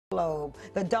globe.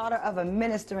 The daughter of a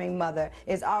ministering mother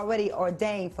is already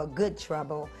ordained for good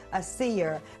trouble. A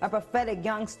seer, a prophetic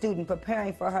young student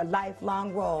preparing for her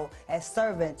lifelong role as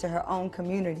servant to her own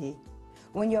community.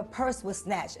 When your purse was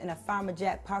snatched in a Farmer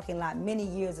Jack parking lot many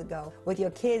years ago with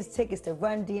your kids' tickets to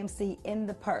Run DMC in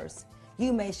the purse,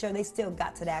 you made sure they still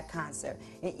got to that concert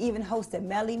and even hosted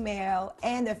Melly Mel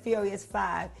and the Furious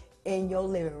Five in your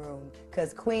living room,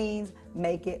 because queens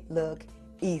make it look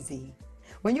easy.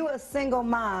 When you're a single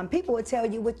mom, people will tell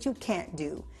you what you can't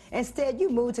do. Instead, you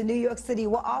move to New York City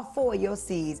with all four of your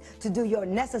C's to do your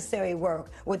necessary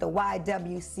work with the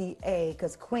YWCA,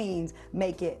 because queens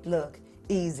make it look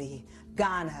easy.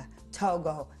 Ghana,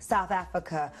 Togo, South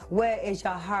Africa, where is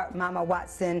your heart, Mama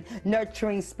Watson?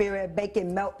 Nurturing spirit,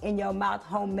 baking melt in your mouth,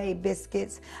 homemade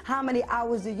biscuits. How many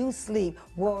hours do you sleep,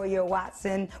 Warrior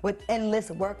Watson, with endless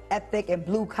work ethic and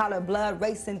blue-collar blood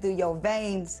racing through your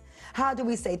veins? How do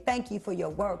we say thank you for your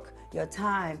work, your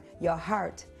time, your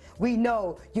heart? We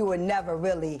know you will never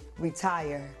really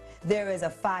retire. There is a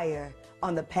fire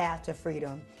on the path to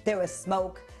freedom. There is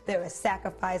smoke. There is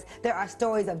sacrifice. There are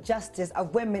stories of justice,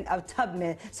 of women, of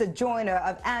Tubman, Sojourner,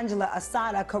 of Angela,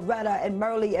 Asada, Coretta, and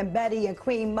Merle, and Betty, and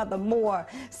Queen Mother Moore.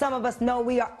 Some of us know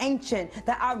we are ancient,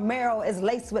 that our marrow is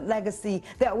laced with legacy,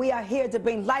 that we are here to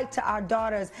bring life to our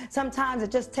daughters. Sometimes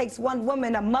it just takes one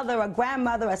woman, a mother, a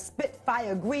grandmother, a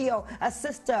Spitfire, griot, a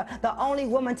sister, the only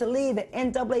woman to lead the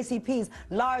NAACP's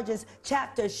largest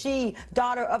chapter. She,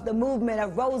 daughter of the movement,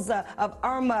 of Rosa, of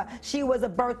Irma. She was a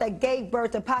birth that gave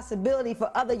birth to possibility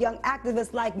for other young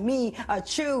activists like me, a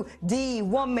true D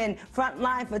woman,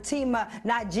 frontline Fatima,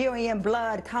 Nigerian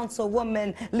blood,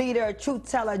 councilwoman, leader, truth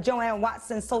teller, Joan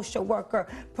Watson, social worker,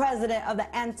 president of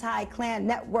the Anti-Klan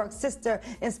Network, sister,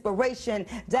 inspiration,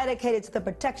 dedicated to the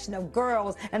protection of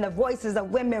girls and the voices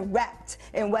of women wrapped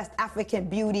in West African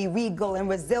beauty, regal and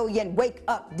resilient. Wake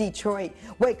up, Detroit.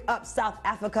 Wake up, South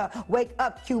Africa. Wake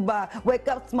up, Cuba. Wake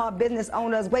up, small business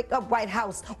owners. Wake up, White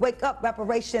House. Wake up,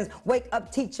 reparations. Wake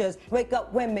up, teachers. Wake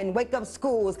up, women, wake up,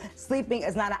 schools. Sleeping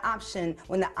is not an option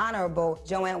when the Honorable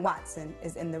Joan Watson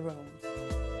is in the room.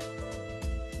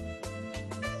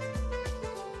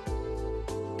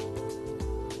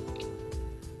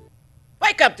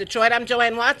 Wake up, Detroit. I'm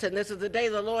Joan Watson. This is the day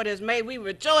the Lord has made. We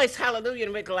rejoice, hallelujah,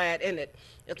 and we're glad in it.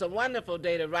 It's a wonderful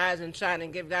day to rise and shine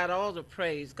and give God all the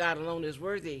praise. God alone is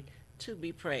worthy to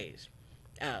be praised.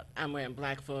 I'm wearing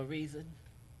black for a reason.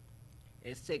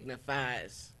 It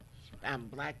signifies I'm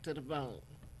black to the bone.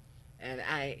 And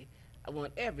I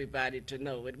want everybody to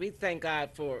know it. We thank God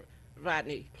for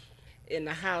Rodney in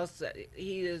the house.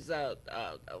 He is a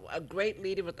great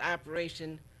leader with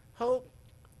Operation Hope.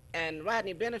 And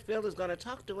Rodney Benefield is going to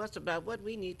talk to us about what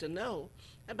we need to know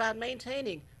about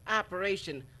maintaining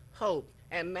Operation Hope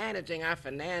and managing our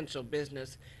financial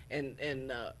business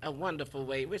in a wonderful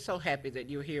way. We're so happy that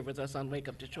you're here with us on Wake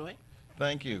Up Detroit.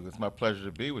 Thank you. It's my pleasure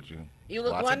to be with you. You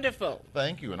look Watson. Wonderful.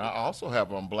 Thank you. And I also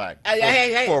have on black for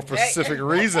a specific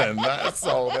reason.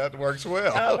 So that works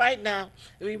well. All right now.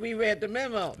 We read the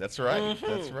memo. That's right. Mm-hmm.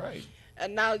 That's right.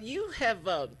 And now you have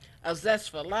a zest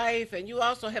for life, and you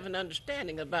also have an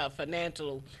understanding about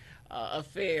financial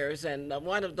affairs. And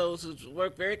one of those who's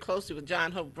worked very closely with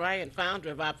John Hope Bryant, founder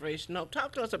of Operation Hope.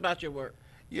 Talk to us about your work.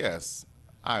 Yes.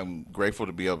 I'm grateful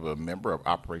to be a member of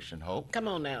Operation Hope. Come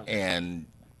on now. And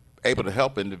able to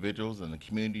help individuals in the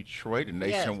community, Detroit, and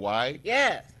nationwide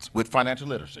with financial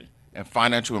literacy and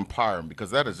financial empowerment, because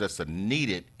that is just a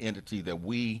needed entity that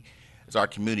we, as our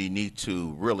community, need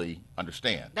to really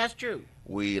understand. That's true.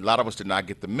 A lot of us did not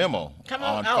get the memo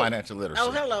on financial literacy.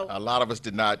 Oh, hello. A lot of us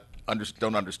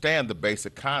don't understand the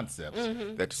basic concepts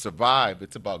that to survive,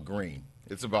 it's about green.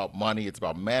 It's about money. It's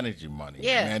about managing money.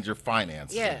 Yes. Manage your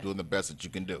finances and doing the best that you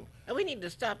can do. And we need to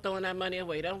stop throwing our money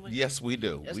away, don't we? Yes, we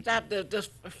do. Stop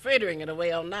just frittering it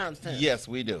away on nonsense. Yes,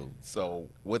 we do. So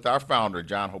with our founder,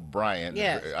 John Hope Bryant,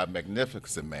 a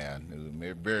magnificent man,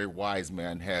 a very wise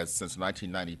man, has since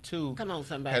 1992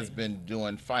 has been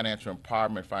doing financial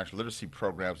empowerment, financial literacy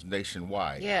programs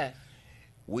nationwide. Yes.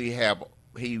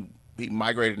 He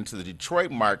migrated into the Detroit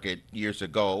market years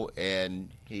ago, and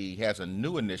he has a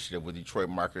new initiative with the Detroit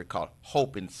market called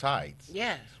Hope Insides.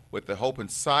 Yes. With the Hope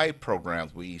Inside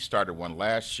programs, we started one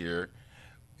last year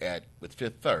with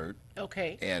Fifth Third.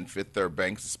 Okay. And Fifth Third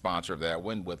Bank's the sponsor of that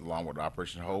one, along with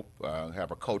Operation Hope. Have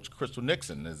our coach, Crystal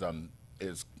Nixon,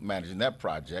 is managing that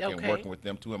project and working with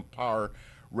them to empower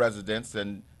residents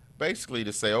and basically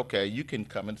to say, okay, you can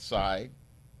come inside.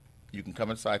 You can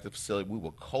come inside the facility. We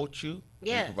will coach you.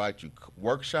 Yes. We provide you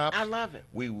workshops. I love it.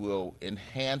 We will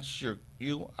enhance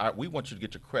we want you to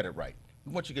get your credit right.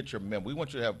 We want you to get your memo. We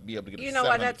want you to be able to get. You know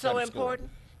why that's so important?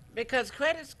 Because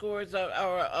credit scores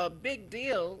are a big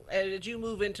deal as you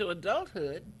move into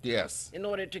adulthood. Yes. In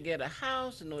order to get a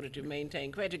house, in order to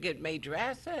maintain credit, to get major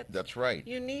assets. That's right.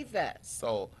 You need that.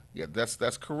 So, yeah,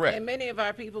 that's correct. And many of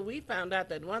our people, we found out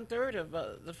that 1/3 of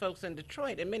the folks in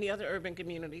Detroit and many other urban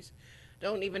communities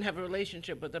don't even have a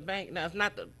relationship with the bank. Now, it's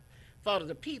not the fault of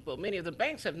the people. Many of the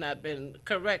banks have not been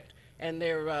correct in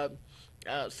their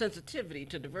sensitivity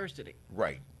to diversity.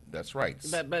 Right. That's right.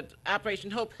 But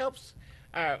Operation Hope helps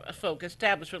our folk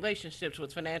establish relationships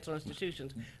with financial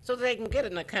institutions so that they can get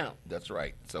an account. That's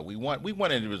right. So we want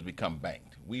individuals to become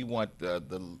banked. We want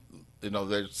the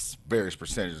there's various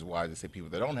percentages why they say people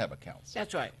that don't have accounts.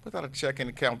 That's right. Without a checking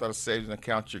account, without a savings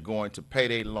account, you're going to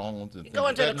payday loans and you things go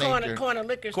into of the that nature. corner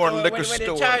liquor store where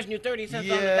they're charging you 30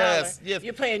 cents on the dollar. Yes.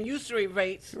 You're paying usury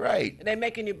rates. Right. They're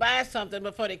making you buy something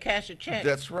before they cash your check.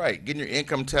 That's right. Getting your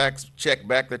income tax check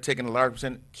back, they're taking a large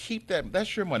percent. Keep that.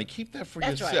 That's your money. Keep that for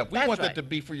That's yourself. right. We want That's that to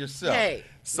be for yourself. Hey,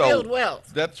 so build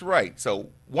wealth. That's right.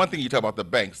 So one thing you talk about the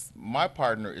banks. My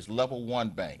partner is Level One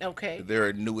Bank. Okay. They're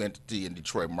a new entity in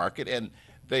Detroit market, and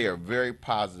they are very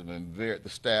positive, and the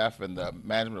staff and the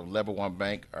management of Level One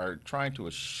Bank are trying to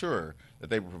assure that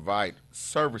they provide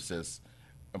services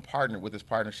and partner with this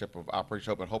partnership of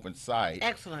Operation Hope and Hope Inside.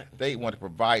 Excellent. They want to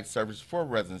provide services for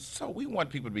residents. So we want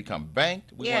people to become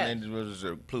banked. We want individuals to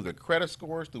improve their credit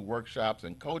scores through workshops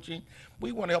and coaching.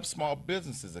 We want to help small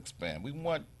businesses expand.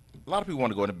 A lot of people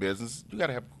want to go into business. You got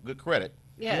to have good credit.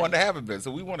 Yeah. We want to have a business,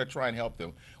 so we want to try and help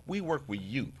them. We work with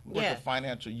youth. We work with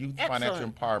financial youth, financial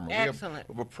empowerment. Excellent.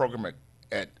 We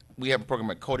have a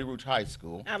program at Cody Rouge High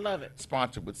School. I love it.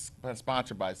 Sponsored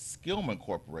by Skillman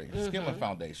Corporation, Skillman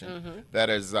Foundation. That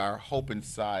is our Hope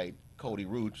Inside Cody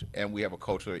Rouge, and we have a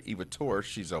coach, Eva Torres.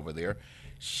 She's over there.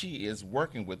 She is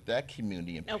working with that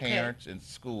community and parents and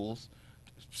schools,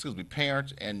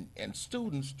 parents and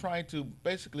students, trying to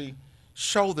basically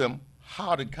show them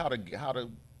how to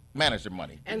manage their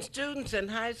money. And students in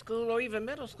high school or even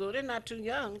middle school, they're not too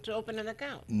young to open an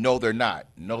account. No, they're not.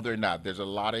 There's a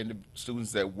lot of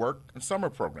students that work in summer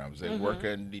programs. They work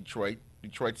in Detroit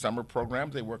summer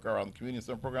programs. They work around the community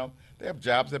summer program. They have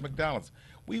jobs at McDonald's.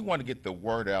 We want to get the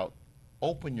word out.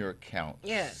 Open your account.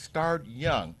 Yes. Start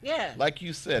young. Yeah. Like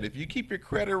you said, if you keep your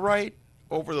credit right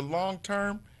over the long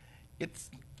term, it's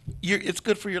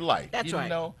good for your life. That's right. You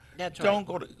know? That's right. Don't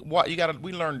go to what you got to.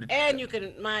 We learned. And you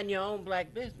can mind your own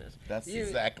black business. That's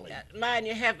exactly. Mind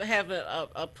you have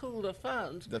a pool of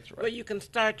funds. That's right. Where you can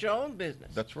start your own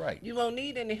business. That's right. You won't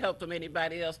need any help from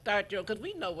anybody else. Start your own, because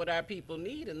we know what our people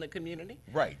need in the community.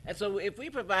 Right. And so if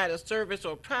we provide a service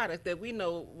or product that we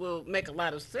know will make a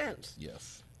lot of sense.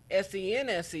 Yes.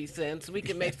 SENSE sense, we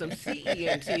can make some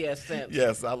CENTS sense.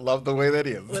 Yes, I love the way that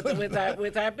is.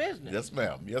 with our business. Yes,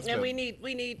 ma'am. Yes, ma'am. And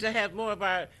we need to have more of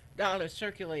our dollars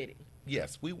circulating.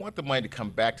 Yes, we want the money to come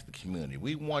back to the community.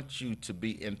 We want you to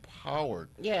be empowered.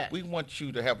 Yeah. We want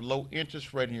you to have low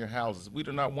interest rate in your houses. We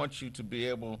do not want you to be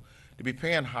able to be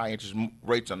paying high interest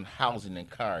rates on housing and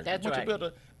cars. That's we want right. you to be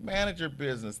able to manage your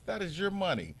business. That is your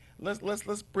money.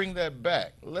 Let's bring that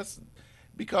back.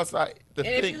 Because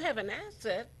if you have an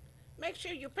asset, make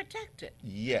sure you protect it.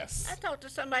 Yes. I talked to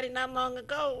somebody not long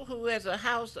ago who has a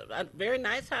house, a very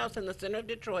nice house in the center of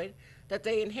Detroit that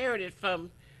they inherited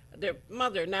from their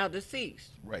mother, now deceased.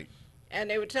 Right. And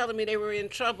they were telling me they were in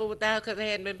trouble with that because they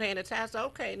hadn't been paying the taxes.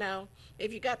 Okay, now,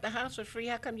 if you got the house for free,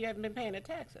 how come you haven't been paying the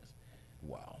taxes?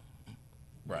 Wow.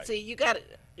 Right. See, you got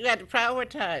to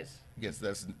prioritize. Yes,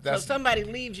 that's. So if somebody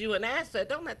leaves you an asset,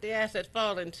 don't let the asset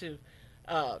fall into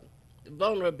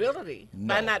vulnerability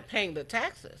by not paying the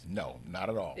taxes. No, not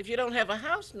at all. If you don't have a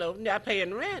house note, you're not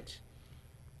paying rent.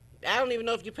 I don't even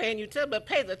know if you're paying utility, but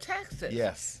pay the taxes.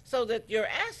 Yes. So that your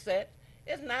asset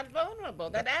is not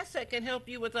vulnerable. That asset can help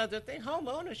you with other things. Home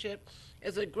ownership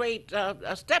is a great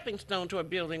a stepping stone toward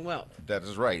building wealth. That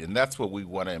is right, and that's what we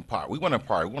want to impart. We want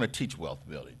to teach wealth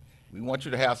building. We want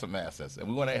you to have some assets, and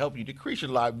we want to help you decrease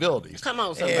your liabilities. Come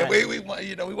on, somebody. And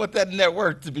we want that net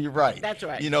worth to be right. That's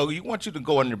right. We want you to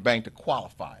go in your bank to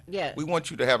qualify. Yes. We want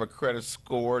you to have a credit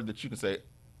score that you can say,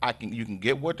 you can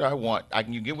get what I want.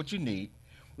 You get what you need.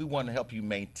 We want to help you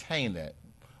maintain that.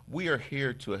 We are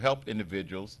here to help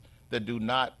individuals that do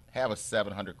not have a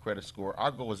 700 credit score.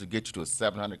 Our goal is to get you to a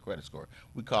 700 credit score.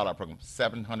 We call our program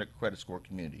 700 Credit Score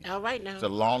Community. All right now. It's a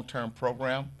long-term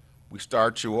program. We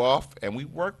start you off, and we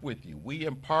work with you. We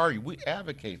empower you. We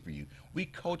advocate for you. We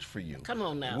coach for you. Come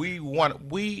on now.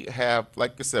 We have,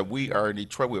 like I said, we are in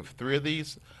Detroit. We have 3 of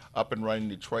these up and running in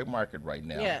the Detroit market right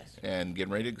now. Yes. And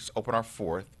getting ready to open our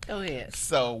 4th. Go ahead.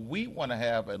 So we want to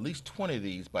have at least 20 of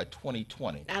these by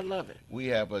 2020. I love it. We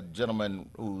have a gentleman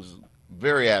who's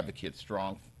very advocate,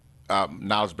 strong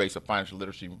knowledge base of financial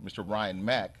literacy, Mr. Ryan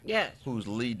Mack, Yes. who's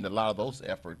leading a lot of those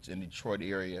efforts in the Detroit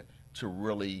area to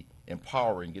really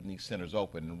empower and getting these centers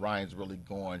open. And Ryan's really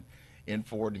going in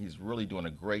for it. He's really doing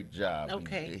a great job.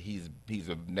 Okay. He's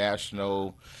a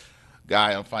national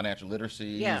guy on financial literacy.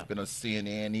 Yeah. He's been on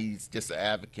CNN. He's just an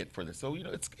advocate for this. So,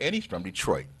 and he's from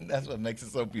Detroit. That's what makes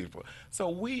it so beautiful. So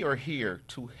we are here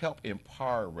to help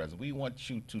empower residents. We want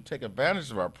you to take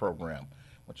advantage of our program. I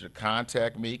want you to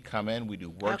contact me, come in. We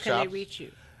do workshops. How can they reach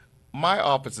you? My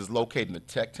office is located in the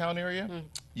Techtown area.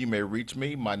 You may reach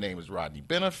me. My name is Rodney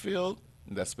Benefield.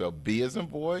 That's spelled B as in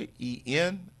boy,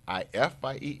 Enifield.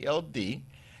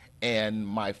 And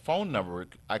my phone number,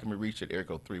 I can be reached at area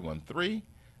code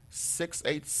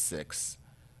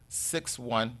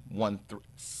 313-686-6113.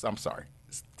 I'm sorry,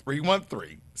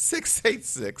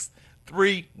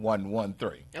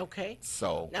 313-686-3113. Okay.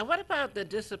 So now, what about the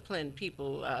discipline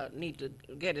people need to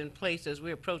get in place as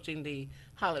we're approaching the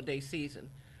holiday season?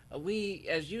 We,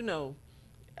 as you know,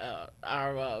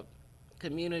 are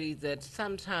community that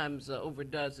sometimes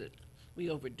overdoes it. We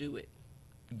overdo it.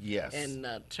 yes, In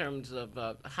terms of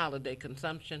holiday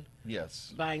consumption,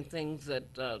 yes, buying things that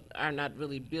are not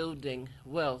really building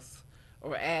wealth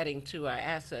or adding to our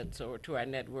assets or to our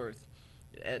net worth.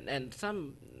 And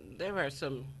there are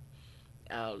some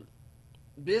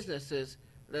businesses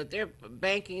that they're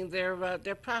banking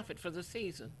their profit for the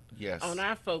season yes, on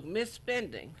our folk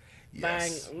misspending,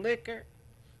 yes. buying liquor,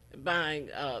 buying,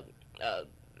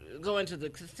 going to the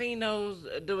casinos,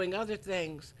 doing other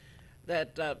things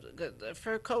that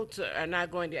fur coats are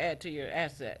not going to add to your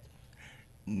asset.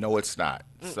 No, it's not.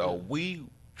 So we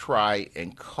try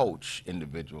and coach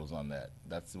individuals on that.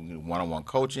 That's one-on-one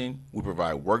coaching. We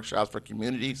provide workshops for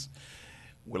communities.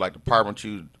 We'd like to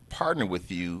partner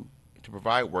with you to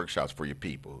provide workshops for your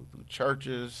people through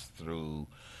churches, through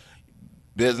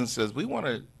businesses. We want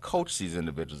to coach these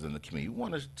individuals in the community. We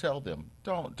want to tell them,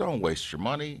 don't waste your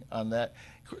money on that.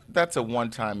 That's a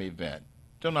one-time event.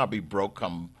 Do not be broke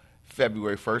come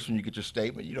February 1st when you get your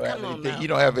statement. You don't have Come on anything. now. You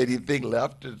don't have anything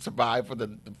left to survive for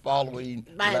the following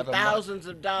Buying 11 months. thousands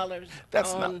of dollars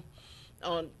That's on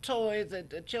toys that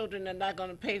the children are not going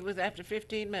to pay with after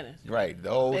 15 minutes. Right.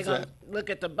 They're Those. going to look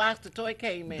at the box the toy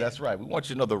came in. That's right. We want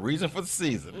you to know the reason for the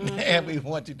season, and we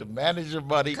want you to manage your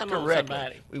money Come on, correctly.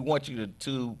 somebody. We want you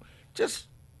to just.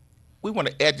 We want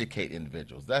to educate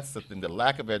individuals. That's the thing. The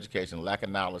lack of education, lack of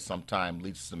knowledge, sometimes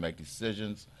leads us to make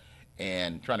decisions,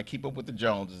 and trying to keep up with the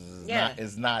Joneses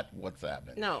is not what's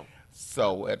happening. No.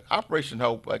 So at Operation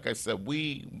Hope, like I said,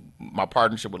 my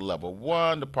partnership with Level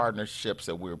 1, the partnerships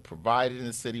that we're providing in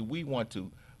the city, we want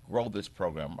to grow this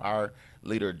program. Our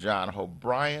leader, John Hope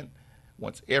Bryant,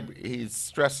 he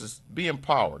stresses be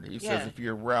empowered. He says if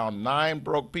you're around 9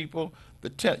 broke people,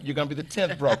 you're going to be the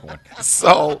 10th broke one.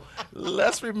 So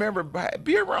let's remember,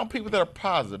 be around people that are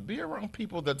positive. Be around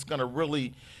people that's going to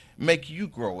really make you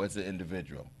grow as an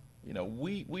individual.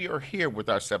 We are here with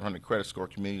our 700 credit score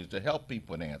communities to help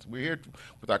people enhance. We're here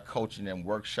with our coaching and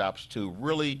workshops to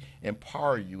really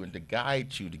empower you and to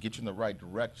guide you, to get you in the right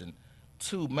direction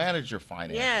to manage your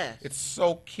finances. Yes. It's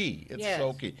so key. It's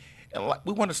so key. And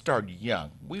we want to start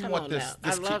young. We want this.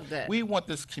 I love that. We want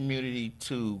this community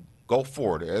to go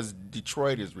forward as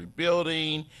Detroit is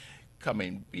rebuilding,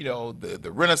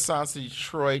 the Renaissance of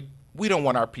Detroit. We don't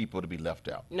want our people to be left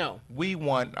out. No. We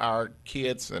want our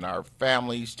kids and our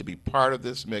families to be part of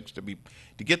this mix, to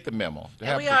get the memo.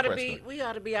 We ought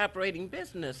to be operating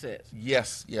businesses.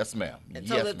 Yes, ma'am.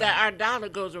 So that our dollar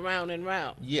goes around and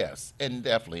round. Yes, and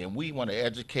definitely. And we want to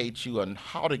educate you on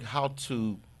how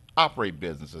to operate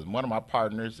businesses. One of my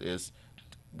partners is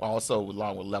also,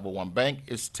 along with Level 1 Bank,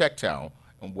 is Techtown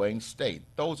in Wayne State.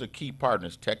 Those are key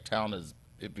partners. Techtown is,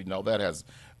 if you know that,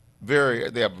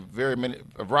 they have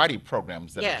a variety of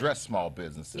programs that address small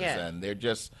businesses, and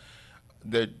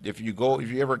if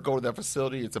you ever go to that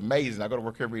facility, it's amazing. I go to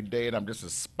work every day, and I'm just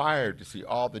inspired to see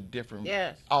all the different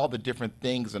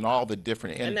things and all the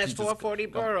different and that's 440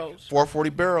 boroughs. 440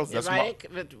 boroughs. That's right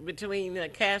between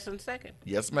Cass and Second.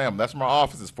 Yes, ma'am. That's my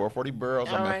office. Is 440 boroughs.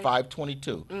 I'm at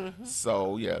 522.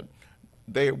 So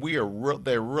they're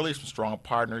really some strong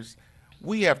partners.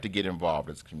 We have to get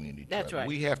involved as a community. That's right.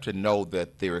 We have to know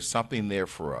that there is something there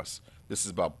for us. This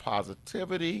is about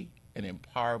positivity and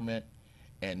empowerment,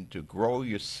 and to grow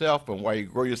yourself. And while you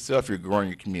grow yourself, you're growing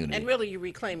your community. And really, you're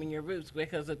reclaiming your roots,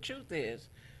 because the truth is,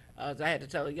 as I had to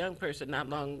tell a young person not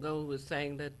long ago who was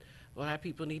saying that, well, our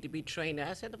people need to be trained.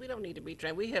 I said, we don't need to be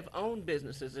trained. We have owned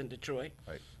businesses in Detroit.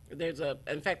 Right.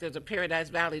 In fact, there's a Paradise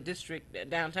Valley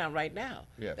district downtown right now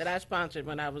that I sponsored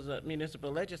when I was a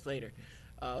municipal legislator.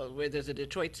 where there's a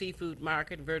Detroit Seafood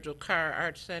Market, Virgil Carr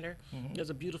Art Center. There's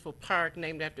a beautiful park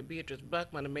named after Beatrice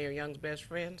Buck, one of Mayor Young's best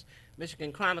friends.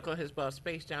 Michigan Chronicle has bought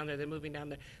space down there. They're moving down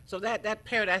there. So that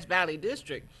Paradise Valley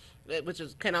District, which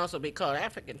can also be called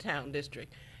African Town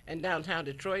District, and downtown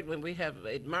Detroit, when we have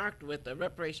it marked with the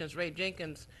Reparations Ray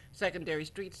Jenkins secondary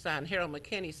street sign, Harold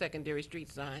McKinney secondary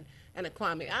street sign, and a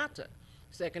Kwame Atta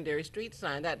secondary street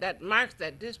sign, that marks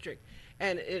that district.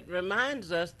 And it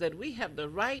reminds us that we have the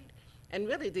right and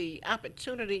really the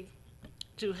opportunity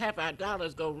to have our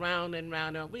dollars go round and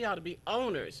round. And we ought to be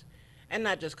owners and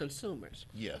not just consumers.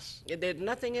 Yes. There's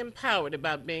nothing empowered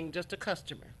about being just a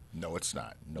customer. No, it's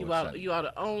not. No, You ought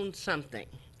to own something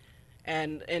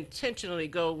and intentionally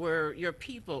go where your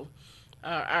people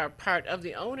are part of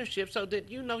the ownership, so that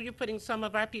you're putting some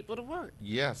of our people to work.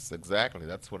 Yes, exactly.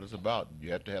 That's what it's about.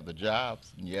 You have to have the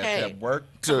jobs. And you have Hey, to have work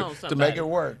come on, to make it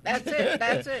work. That's it.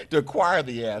 That's it. To acquire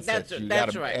the assets,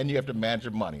 That's right. and you have to manage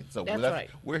your money. So That's right.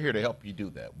 we're here to help you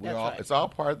do that. Right. It's all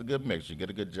part of the good mix. You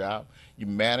get a good job, you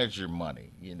manage your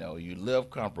money. You live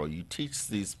comfortable. You teach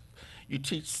these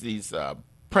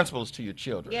principles to your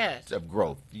children. Yes. Of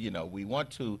growth. We want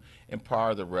to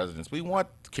empower the residents. We want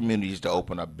communities to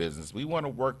open up business. We want to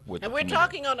work with. And we're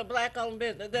talking on a black-owned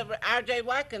business. R.J.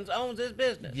 Watkins owns his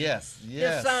business. Yes.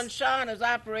 His son Sean is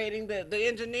operating the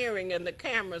engineering and the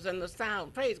cameras and the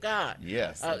sound. Praise God.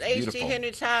 Yes. H.T.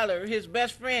 Henry Tyler, his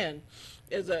best friend,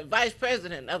 is a vice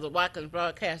president of the Watkins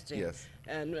Broadcasting. Yes.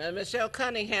 And Michelle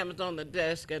Cunningham is on the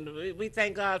desk, and we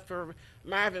thank God for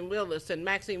Marvin Willis and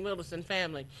Maxine Willis and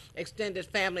family, extended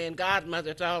family and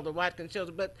godmother to all the Watkins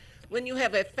children. But when you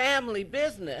have a family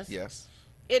business, Yes.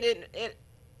 it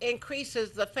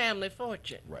increases the family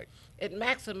fortune. Right. It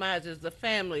maximizes the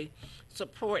family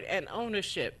support and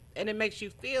ownership, and it makes you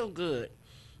feel good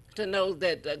to know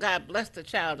that God bless the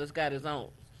child that's got his own.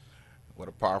 What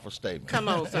a powerful statement. Come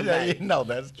on, somebody.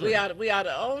 That's true. We ought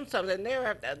to own something.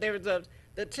 There's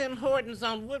the Tim Hortons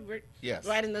on Woodward, Yes.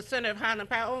 right in the center of Highland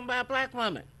Park, owned by a black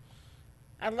woman.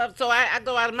 I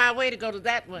go out of my way to go to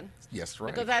that one. Yes,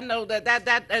 right. Because I know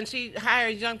that and she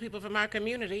hires young people from our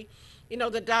community.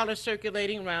 The dollar's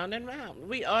circulating round and round.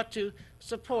 We ought to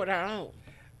support our own.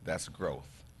 That's growth.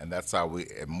 And that's how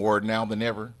more now than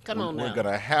ever, We're going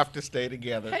to have to stay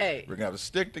together. Hey. We're going to have to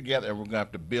stick together, and we're going to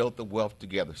have to build the wealth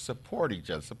together, support each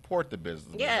other, support the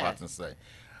business, Yes. as Watson say.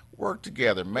 Work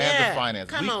together, manage the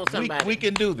finances. Come on, somebody. We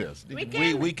can do this. We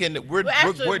can. We're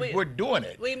doing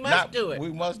it. We must do it.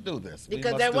 We must do this.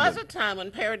 Because there was a time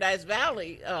when Paradise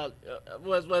Valley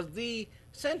was the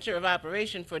center of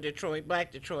operation for Detroit,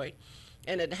 Black Detroit.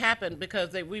 And it happened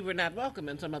because we were not welcome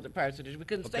in some other parts of Detroit. We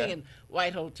couldn't stay in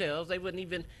white hotels. They wouldn't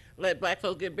even let black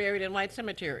folks get buried in white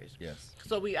cemeteries. Yes.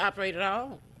 So we operated our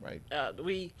own. Right.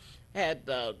 We had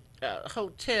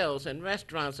hotels and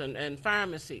restaurants and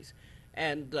pharmacies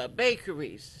and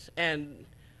bakeries and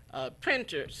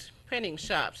printing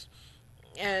shops.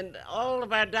 And all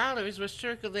of our dollars were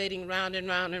circulating round and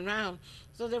round and round.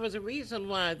 So there was a reason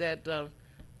why that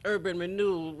urban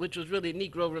renewal, which was really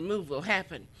Negro removal,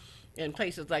 happened in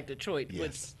places like Detroit, Yes.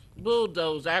 which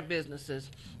bulldozed our businesses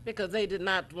because they did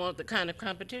not want the kind of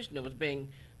competition that was being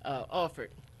offered.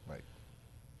 Right.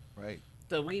 Right.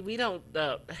 So we don't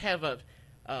have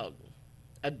a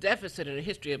deficit in a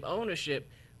history of ownership.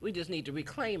 We just need to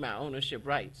reclaim our ownership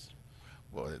rights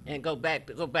and go back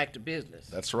to business.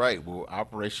 That's right. We're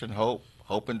Operation Hope,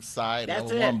 Hope Inside,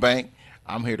 That's Level it. 1 Bank.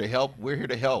 I'm here to help. We're here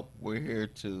to help. We're here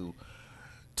to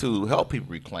help people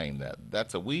reclaim that.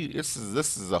 This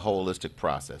is a holistic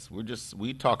process.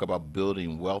 We talk about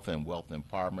building wealth and wealth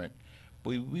empowerment.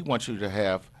 We want you to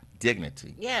have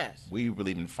dignity. Yes. We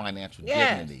believe in financial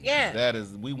Yes, dignity. yes.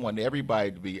 We want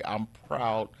everybody to be, I'm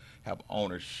proud, have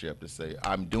ownership to say,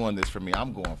 I'm doing this for me,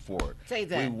 I'm going forward. Say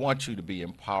that. We want you to be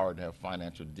empowered and have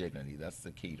financial dignity. That's the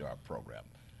key to our program.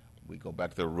 We go back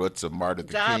to the roots of Martin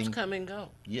Luther King. Jobs come and go.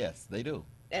 Yes, they do.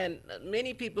 And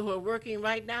many people who are working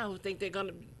right now who think they're going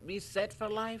to be set for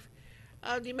life,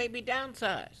 you may be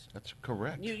downsized. That's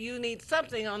correct. You need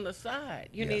something on the side.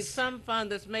 You need Yes. some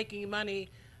fund that's making money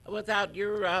without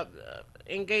your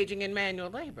engaging in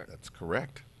manual labor. That's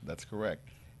correct. That's correct.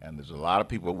 And there's a lot of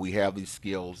people, we have these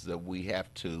skills that we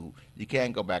have to, you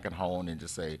can't go back at home and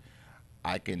just say,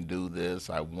 I can do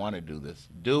this, I want to do this.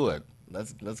 Do it.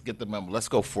 Let's get the memo. Let's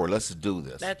go forward. Let's do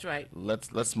this. That's right.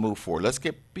 Let's move forward. Let's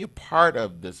be a part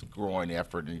of this growing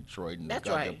effort in Detroit and That's the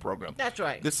government right. program. That's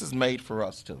right. This is made for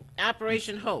us too.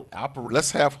 Operation Hope.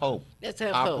 Let's have hope. Let's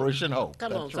have hope. Operation Hope.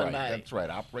 Come That's on, right. somebody. That's right.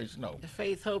 Operation Hope.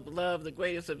 Faith, hope, love, the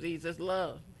greatest of these is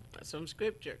love. That's from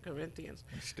Scripture, Corinthians.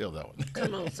 Still that one.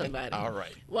 Come on, somebody. All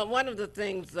right. Well, one of the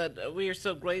things that we are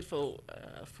so grateful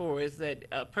for is that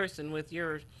a person with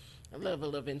your a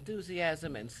level of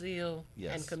enthusiasm and zeal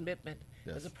Yes. and commitment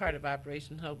Yes. as a part of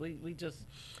Operation Hope. We just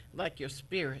like your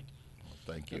spirit.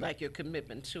 Thank We you. like your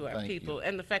commitment to our Thank people you.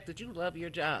 and the fact that you love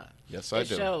your job. Yes, I It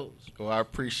do. shows. Well, I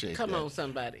appreciate Come that. on,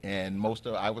 somebody. And most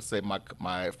of, I would say,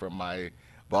 from my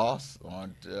boss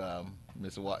on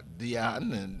Ms.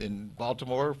 Dion in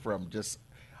Baltimore, from just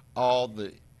all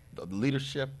the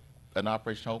leadership in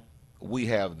Operation Hope, we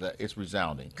have that. It's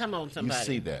resounding. Come on, somebody. You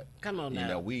see that. Come on You now.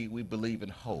 know, we believe in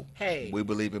hope. Hey. We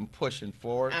believe in pushing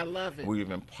forward. I love it. We believe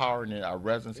in empowering our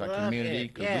residents, our Love community,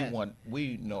 it. because Yes.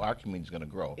 we know our community's going to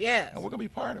grow. Yes. And we're going to be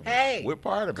part of it. Hey. We're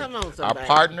part of Come it. on, somebody. Our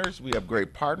partners, we have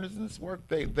great partners in this work.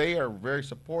 They are very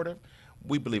supportive.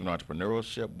 We believe in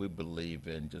entrepreneurship. We believe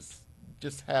in just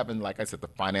having, like I said, the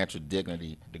financial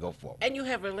dignity to go forward. And you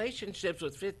have relationships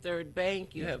with Fifth Third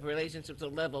Bank. You have relationships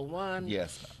with Level One.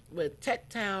 Yes. With Tech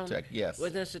Town. Yes.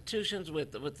 With institutions,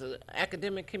 with the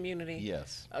academic community.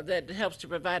 Yes. That helps to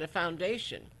provide a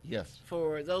foundation. Yes.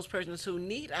 For those persons who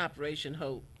need Operation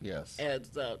Hope. Yes.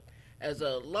 As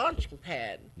a launching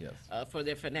pad. Yes. For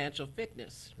their financial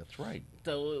fitness. That's right.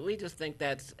 So we just think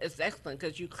it's excellent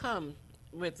because you come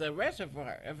with a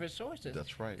reservoir of resources.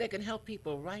 That's right. That can help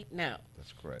people right now.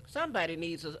 That's correct. Somebody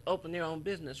needs to open their own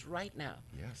business right now.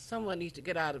 Yes. Someone needs to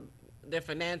get out of their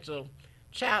financial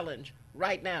challenge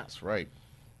right now. That's right.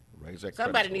 Raise that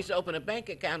Somebody credit needs score. to open a bank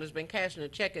account who's been cashing a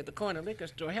check at the corner liquor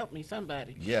store. Help me,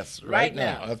 somebody. Yes, Right right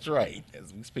now. now. That's right.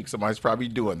 As we speak, somebody's probably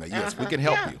doing that. Yes, we can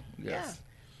help Yeah, you. Yes.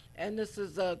 yeah. And this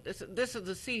is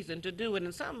the season to do it.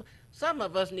 And some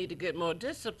of us need to get more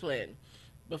disciplined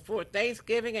before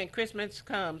Thanksgiving and Christmas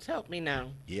comes. Help me now.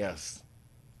 Yes.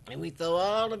 And we throw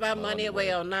all of our money away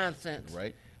away. on nonsense.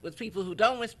 Right. With people who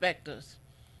don't respect us,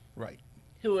 Right.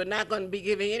 who are not going to be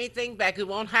giving anything back, who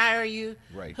won't hire you,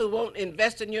 Right. who won't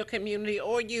invest in your community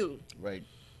or you, Right.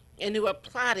 and who are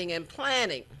plotting and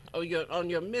planning on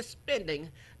your misspending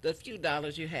the few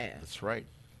dollars you have. That's right.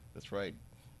 That's right.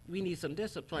 We need some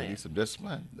discipline. We need some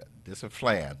discipline.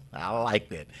 Discipline. I like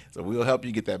that. So we'll help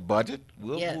you get that budget.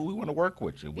 Yes. We want to work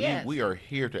with you. Yes. We are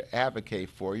here to advocate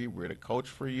for you. We're to coach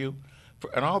for you.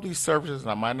 And all these services,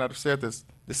 and I might not have said this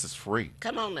is free.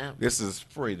 Come on now. This is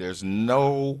free. There's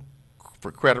no,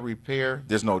 for credit repair,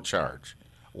 there's no charge.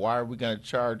 Why are we going to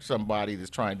charge somebody that's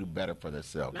trying to do better for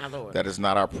themselves? My Lord. That is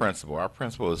not our principle. Our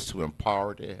principle is to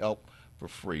empower, to help for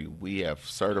free. We have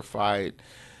certified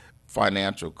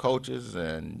financial coaches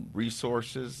and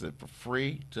resources for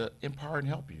free to empower and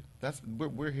help you.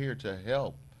 We're here to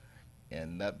help,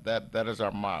 and that is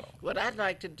our motto. What I'd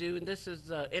like to do, and this is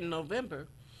in November,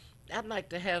 I'd like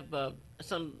to have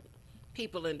some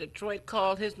people in Detroit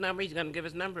call his number. He's going to give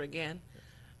his number again,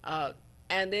 and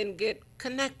then get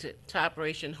connected to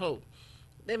Operation Hope.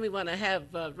 Then we want to have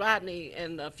Rodney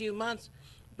in a few months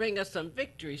bring us some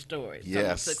victory stories,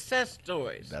 Yes. some success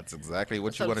stories, That's exactly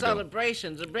what you some want to do.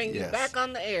 celebrations, and bring you Yes. back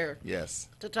on the air Yes.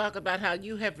 to talk about how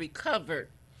you have recovered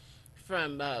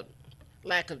from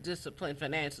lack of discipline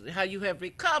financially, how you have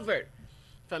recovered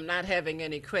from not having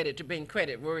any credit to being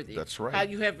credit worthy. That's right. How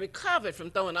you have recovered from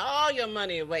throwing all your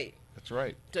money away That's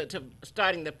right. to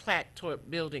starting the plaque toward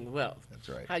building wealth. That's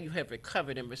right. How you have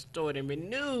recovered and restored and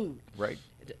renewed Right.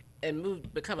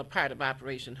 and become a part of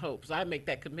Operation Hope. So I make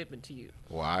that commitment to you.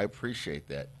 Well, I appreciate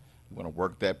that. We're going to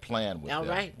work that plan with All them.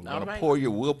 right, We're all going to right.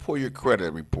 we'll pull your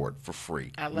credit report for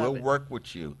free. I love We'll it. work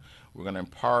with you. We're going to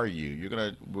empower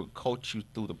you. We'll coach you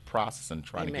through the process and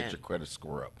trying to Amen. get your credit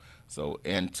score up. So,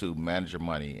 and to manage your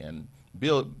money and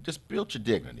build your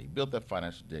dignity, build that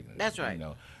financial dignity. That's right. You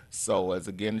know. So, as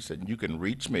again said, you can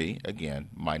reach me. Again,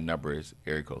 my number is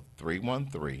area code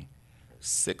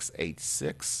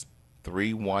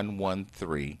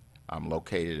 313-686-3113. I'm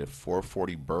located at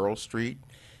 440 Burrell Street,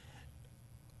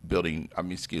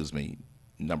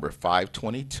 number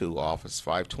 522, office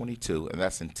 522, and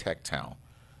that's in Tech Town.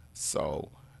 So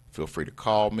feel free to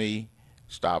call me,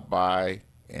 stop by,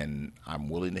 and I'm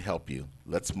willing to help you.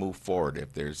 Let's move forward.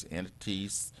 If there's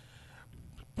entities,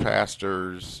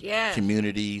 pastors, Yes.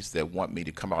 communities that want me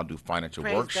to come out and do financial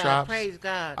Praise God, workshops, praise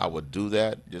God. I will do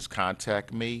that. Just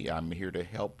contact me. I'm here to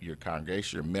help your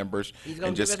congregation, your members. He's gonna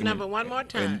and give just his number one more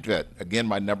time. And again,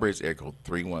 my number is area code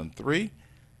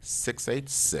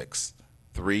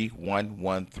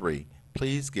 313-686-3113.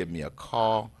 Please give me a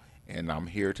call, and I'm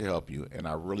here to help you. And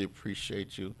I really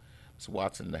appreciate you, Ms.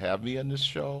 Watson, to have me on this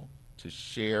show to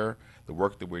share the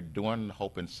work that we're doing, the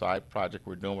Hope Inside project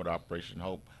we're doing with Operation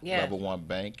Hope, Yes. Level 1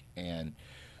 Bank, and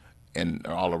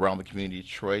all around the community of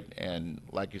Detroit. And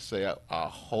like you say, I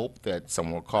hope that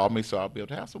someone will call me so I'll be able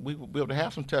to have some. We will be able to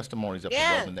have some testimonies up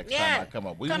Yeah, the next yeah. time I come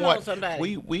up. Come on,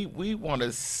 somebody. We want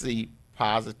to see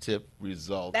positive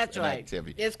results That's and right.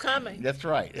 activity. It's coming. That's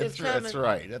right. It's That's coming.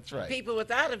 right. That's right. People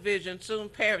without a vision soon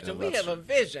perish, and we That's- have a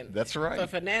vision. That's right. For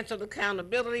financial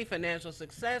accountability, financial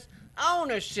success,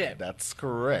 ownership. That's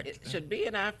correct. It should be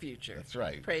in our future. That's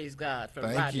right. Praise God for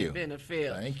Thank Rodney you.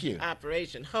 Benefield. Thank you.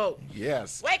 Operation Hope.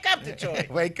 Yes. Wake up, Detroit.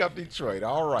 Wake up, Detroit.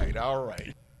 All right. All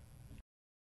right.